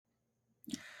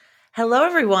Hello,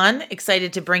 everyone.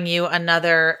 Excited to bring you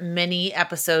another mini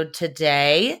episode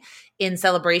today in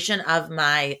celebration of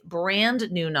my brand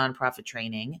new nonprofit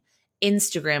training,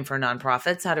 Instagram for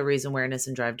Nonprofits, How to Raise Awareness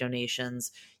and Drive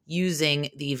Donations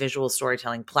using the visual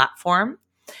storytelling platform.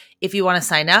 If you want to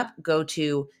sign up, go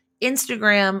to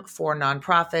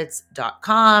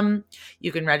instagramfornonprofits.com.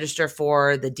 You can register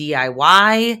for the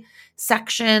DIY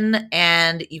section,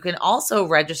 and you can also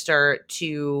register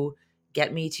to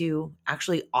get me to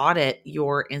actually audit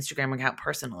your Instagram account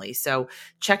personally. So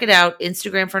check it out,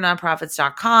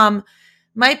 instagramfornonprofits.com.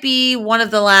 Might be one of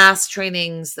the last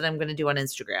trainings that I'm going to do on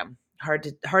Instagram. Hard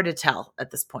to tell at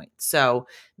this point. So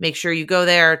make sure you go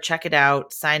there, check it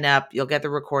out, sign up. You'll get the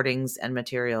recordings and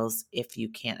materials if you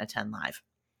can't attend live.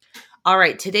 All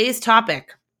right, today's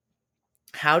topic,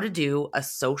 how to do a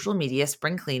social media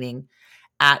spring cleaning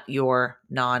at your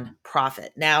nonprofit.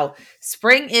 Now,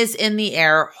 spring is in the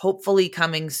air, hopefully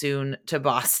coming soon to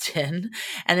Boston,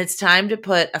 and it's time to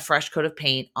put a fresh coat of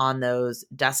paint on those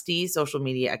dusty social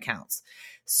media accounts.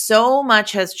 So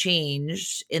much has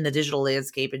changed in the digital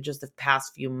landscape in just the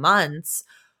past few months,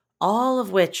 all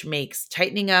of which makes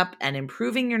tightening up and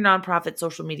improving your nonprofit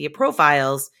social media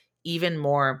profiles even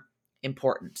more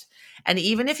important. And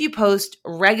even if you post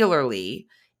regularly,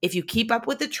 if you keep up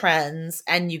with the trends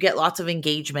and you get lots of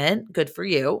engagement, good for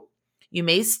you, you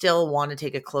may still want to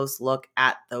take a close look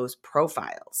at those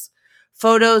profiles.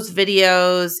 Photos,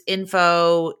 videos,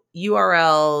 info,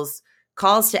 URLs,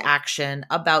 calls to action,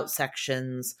 about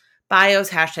sections, bios,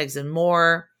 hashtags, and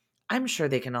more. I'm sure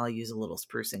they can all use a little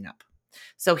sprucing up.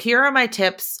 So here are my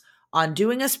tips on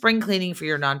doing a spring cleaning for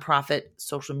your nonprofit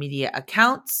social media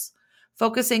accounts,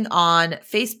 focusing on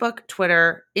Facebook,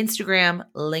 Twitter, Instagram,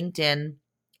 LinkedIn,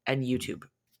 and YouTube.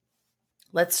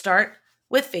 Let's start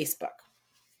with Facebook.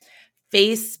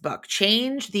 Facebook,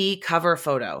 change the cover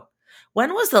photo.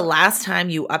 When was the last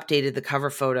time you updated the cover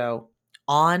photo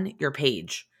on your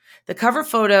page? The cover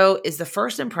photo is the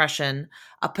first impression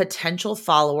a potential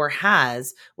follower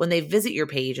has when they visit your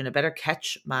page, and it better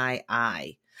catch my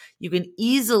eye. You can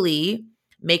easily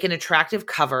make an attractive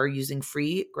cover using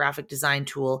free graphic design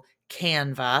tool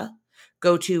Canva.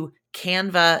 Go to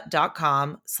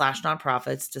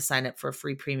canva.com/nonprofits to sign up for a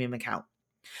free premium account.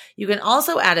 You can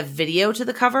also add a video to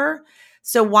the cover.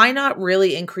 So why not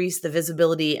really increase the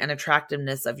visibility and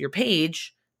attractiveness of your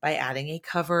page by adding a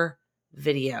cover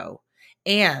video?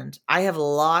 And I have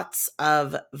lots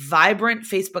of vibrant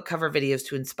Facebook cover videos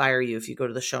to inspire you if you go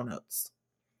to the show notes.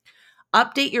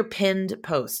 Update your pinned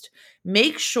post.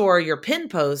 Make sure your pinned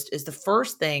post is the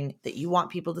first thing that you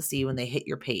want people to see when they hit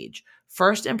your page.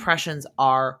 First impressions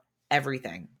are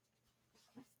everything.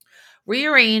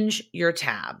 Rearrange your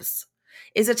tabs.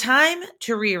 Is it time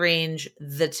to rearrange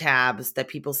the tabs that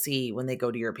people see when they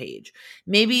go to your page?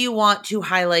 Maybe you want to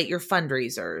highlight your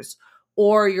fundraisers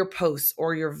or your posts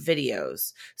or your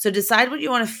videos. So decide what you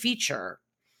want to feature,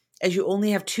 as you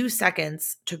only have 2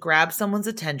 seconds to grab someone's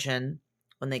attention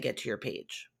when they get to your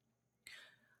page.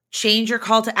 Change your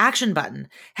call to action button.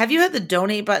 Have you had the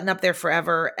donate button up there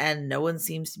forever and no one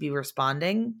seems to be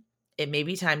responding? It may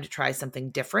be time to try something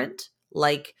different,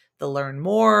 like the learn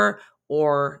more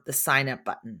or the sign up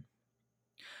button.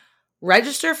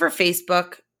 Register for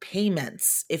Facebook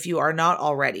payments if you are not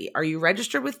already. Are you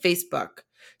registered with Facebook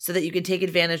so that you can take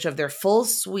advantage of their full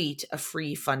suite of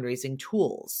free fundraising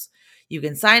tools? You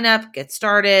can sign up, get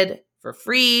started for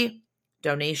free,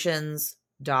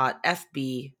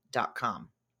 donations.fb.com.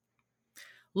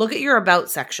 Look at your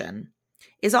about section.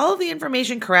 Is all of the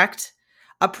information correct?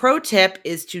 A pro tip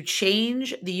is to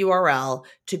change the URL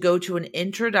to go to an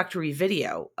introductory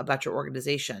video about your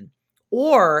organization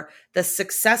or the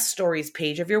success stories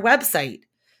page of your website.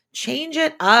 Change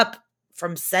it up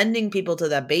from sending people to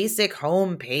the basic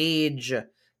home page.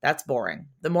 That's boring.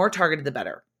 The more targeted, the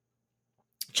better.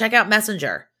 Check out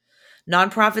Messenger.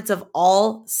 Nonprofits of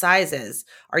all sizes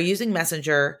are using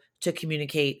Messenger to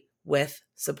communicate with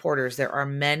supporters. There are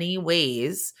many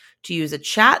ways to use a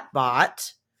chat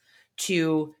bot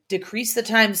to decrease the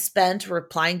time spent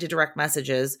replying to direct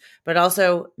messages, but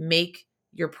also make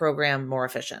your program more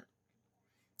efficient.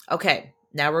 Okay,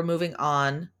 now we're moving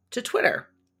on to Twitter.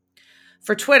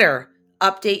 For Twitter,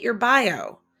 update your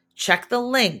bio. Check the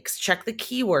links, check the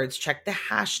keywords, check the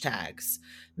hashtags.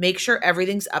 Make sure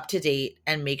everything's up to date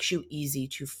and makes you easy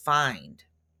to find.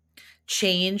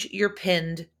 Change your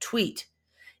pinned tweet.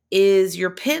 Is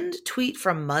your pinned tweet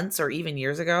from months or even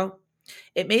years ago?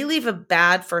 It may leave a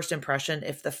bad first impression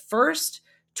if the first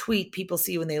tweet people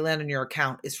see when they land on your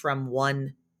account is from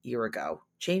 1 year ago.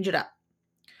 Change it up.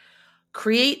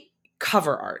 Create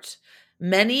cover art.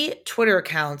 Many Twitter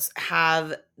accounts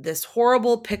have this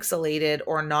horrible pixelated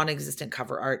or non-existent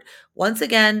cover art. Once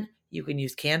again, you can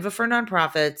use Canva for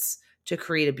Nonprofits to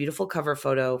create a beautiful cover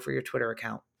photo for your Twitter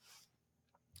account.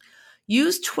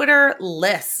 Use Twitter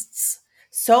lists.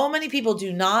 So many people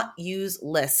do not use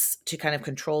lists to kind of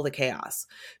control the chaos.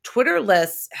 Twitter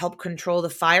lists help control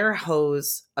the fire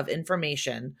hose of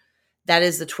information that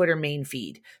is the Twitter main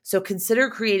feed. So consider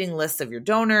creating lists of your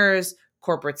donors,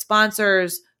 corporate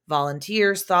sponsors,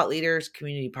 volunteers, thought leaders,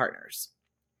 community partners.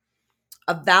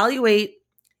 Evaluate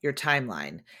your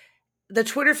timeline. The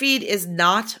Twitter feed is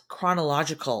not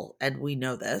chronological, and we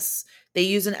know this. They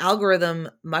use an algorithm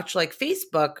much like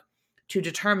Facebook to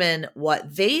determine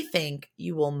what they think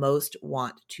you will most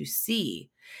want to see.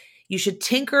 You should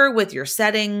tinker with your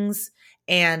settings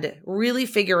and really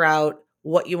figure out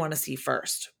what you want to see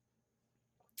first.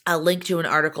 I'll link to an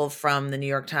article from the New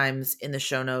York Times in the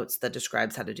show notes that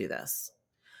describes how to do this.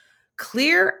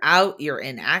 Clear out your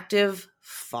inactive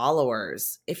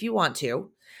followers if you want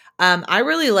to. I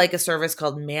really like a service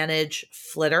called Manage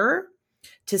Flitter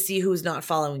to see who's not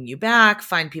following you back,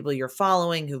 find people you're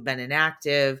following who've been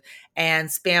inactive, and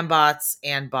spam bots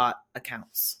and bot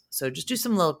accounts. So just do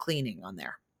some little cleaning on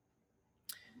there.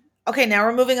 Okay, now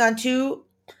we're moving on to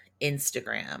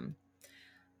Instagram.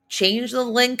 Change the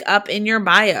link up in your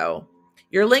bio.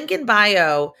 Your link in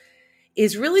bio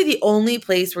is really the only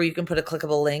place where you can put a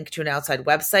clickable link to an outside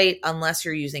website unless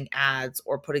you're using ads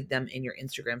or putting them in your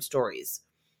Instagram stories.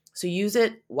 So use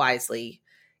it wisely.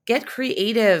 Get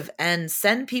creative and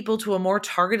send people to a more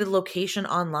targeted location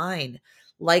online,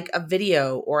 like a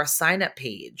video or a sign-up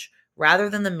page, rather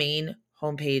than the main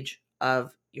homepage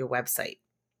of your website.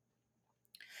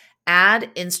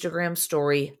 Add Instagram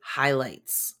story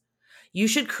highlights. You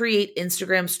should create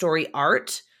Instagram story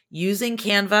art using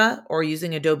Canva or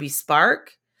using Adobe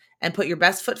Spark and put your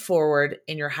best foot forward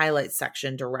in your highlights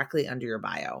section directly under your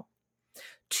bio.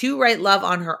 To Write Love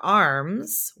on Her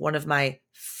Arms, one of my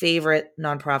favorite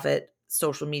nonprofit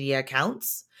social media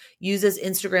accounts, uses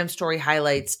Instagram story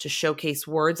highlights to showcase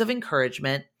words of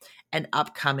encouragement and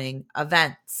upcoming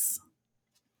events.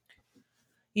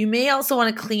 You may also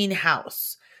want to clean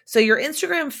house. So your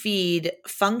Instagram feed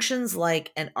functions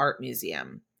like an art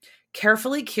museum,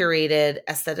 carefully curated,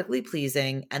 aesthetically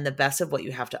pleasing, and the best of what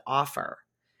you have to offer.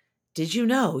 Did you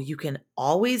know you can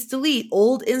always delete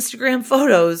old Instagram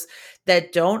photos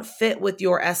that don't fit with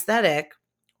your aesthetic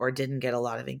or didn't get a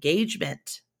lot of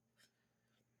engagement?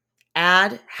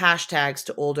 Add hashtags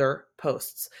to older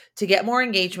posts. To get more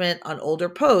engagement on older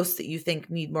posts that you think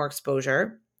need more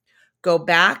exposure, go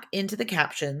back into the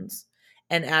captions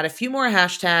and add a few more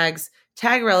hashtags,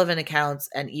 tag relevant accounts,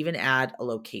 and even add a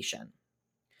location.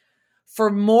 For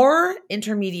more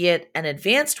intermediate and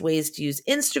advanced ways to use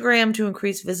Instagram to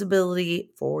increase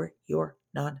visibility for your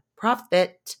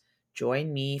nonprofit,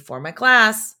 join me for my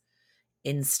class,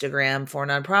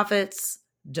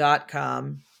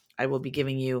 instagramfornonprofits.com. I will be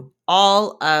giving you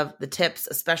all of the tips,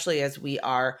 especially as we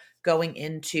are going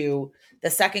into the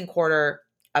second quarter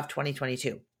of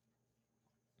 2022.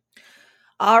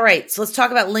 All right, so let's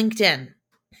talk about LinkedIn.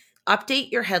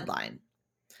 Update your headline.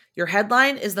 Your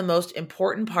headline is the most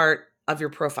important part of your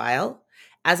profile,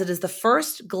 as it is the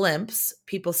first glimpse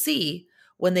people see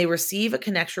when they receive a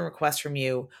connection request from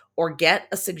you or get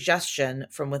a suggestion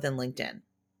from within LinkedIn.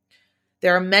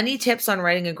 There are many tips on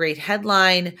writing a great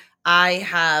headline. I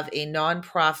have a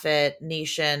Nonprofit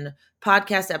Nation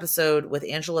podcast episode with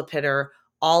Angela Pitter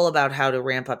all about how to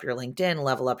ramp up your LinkedIn,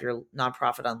 level up your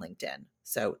nonprofit on LinkedIn.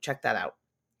 So check that out.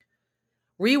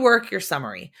 Rework your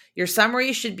summary. Your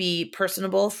summary should be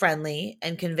personable, friendly,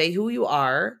 and convey who you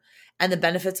are and the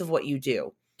benefits of what you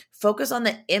do. Focus on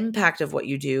the impact of what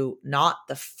you do, not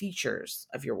the features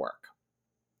of your work.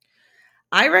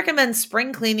 I recommend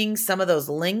spring cleaning some of those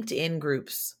LinkedIn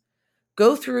groups.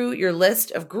 Go through your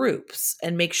list of groups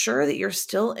and make sure that you're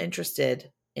still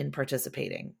interested in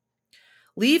participating.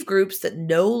 Leave groups that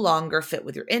no longer fit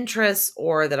with your interests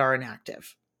or that are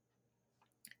inactive.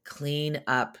 Clean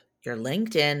up your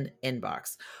LinkedIn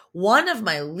inbox. One of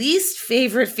my least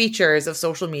favorite features of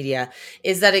social media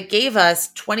is that it gave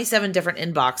us 27 different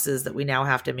inboxes that we now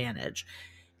have to manage.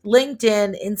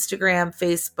 LinkedIn, Instagram,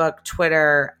 Facebook,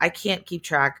 Twitter. I can't keep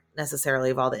track necessarily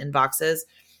of all the inboxes,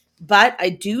 but I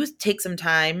do take some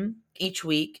time each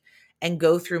week and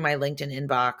go through my LinkedIn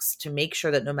inbox to make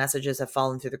sure that no messages have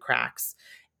fallen through the cracks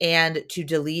and to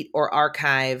delete or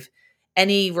archive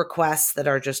any requests that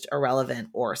are just irrelevant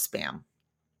or spam.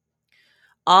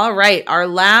 All right, our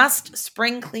last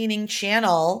spring cleaning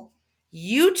channel,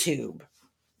 YouTube.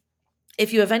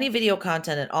 If you have any video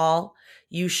content at all,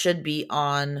 you should be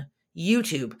on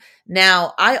YouTube.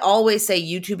 Now, I always say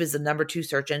YouTube is the number 2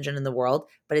 search engine in the world,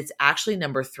 but it's actually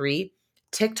number 3.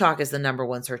 TikTok is the number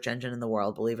 1 search engine in the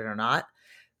world, believe it or not.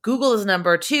 Google is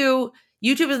number 2.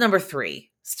 YouTube is number 3.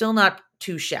 Still not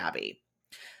too shabby.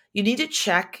 You need to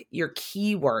check your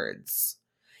keywords.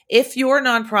 If your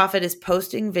nonprofit is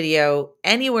posting video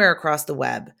anywhere across the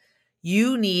web,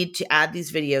 you need to add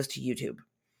these videos to YouTube.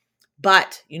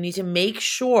 But you need to make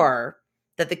sure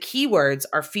that the keywords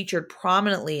are featured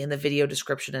prominently in the video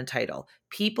description and title.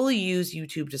 People use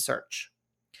YouTube to search.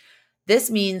 This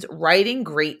means writing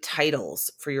great titles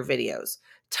for your videos.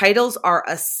 Titles are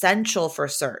essential for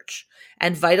search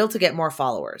and vital to get more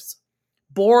followers.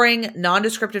 Boring,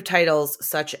 non-descriptive titles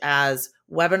such as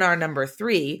webinar number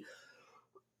 3,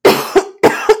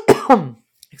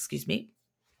 excuse me,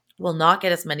 will not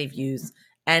get as many views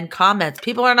and comments.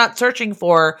 People are not searching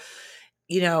for,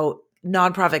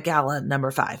 nonprofit gala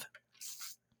number 5.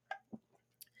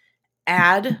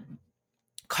 Add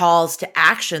calls to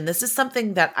action. This is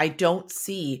something that I don't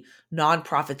see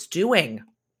nonprofits doing.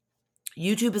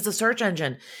 YouTube is a search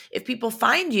engine. If people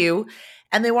find you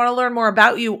and they want to learn more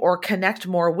about you or connect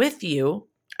more with you,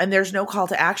 and there's no call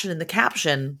to action in the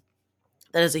caption,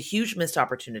 that is a huge missed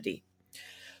opportunity.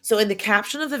 So in the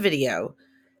caption of the video,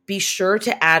 be sure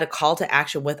to add a call to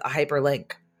action with a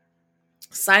hyperlink.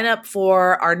 Sign up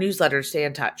for our newsletter to stay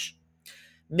in touch.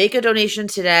 Make a donation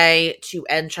today to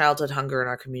end childhood hunger in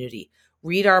our community.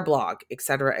 Read our blog,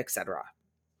 etc., etc.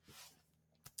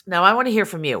 Now, I want to hear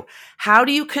from you. How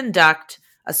do you conduct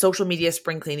a social media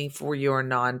spring cleaning for your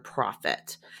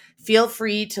nonprofit? Feel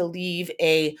free to leave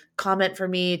a comment for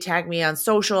me, tag me on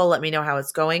social, let me know how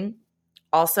it's going.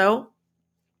 Also,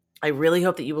 I really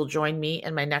hope that you will join me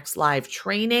in my next live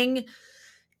training.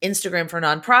 Instagram for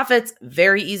Nonprofits,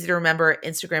 very easy to remember,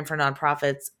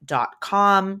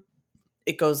 instagramfornonprofits.com.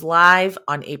 It goes live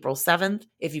on April 7th.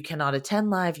 If you cannot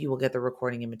attend live, you will get the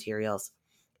recording and materials.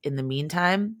 In the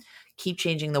meantime, keep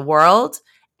changing the world,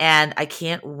 and I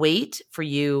can't wait for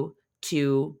you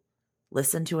to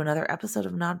listen to another episode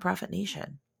of Nonprofit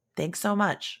Nation. Thanks so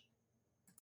much.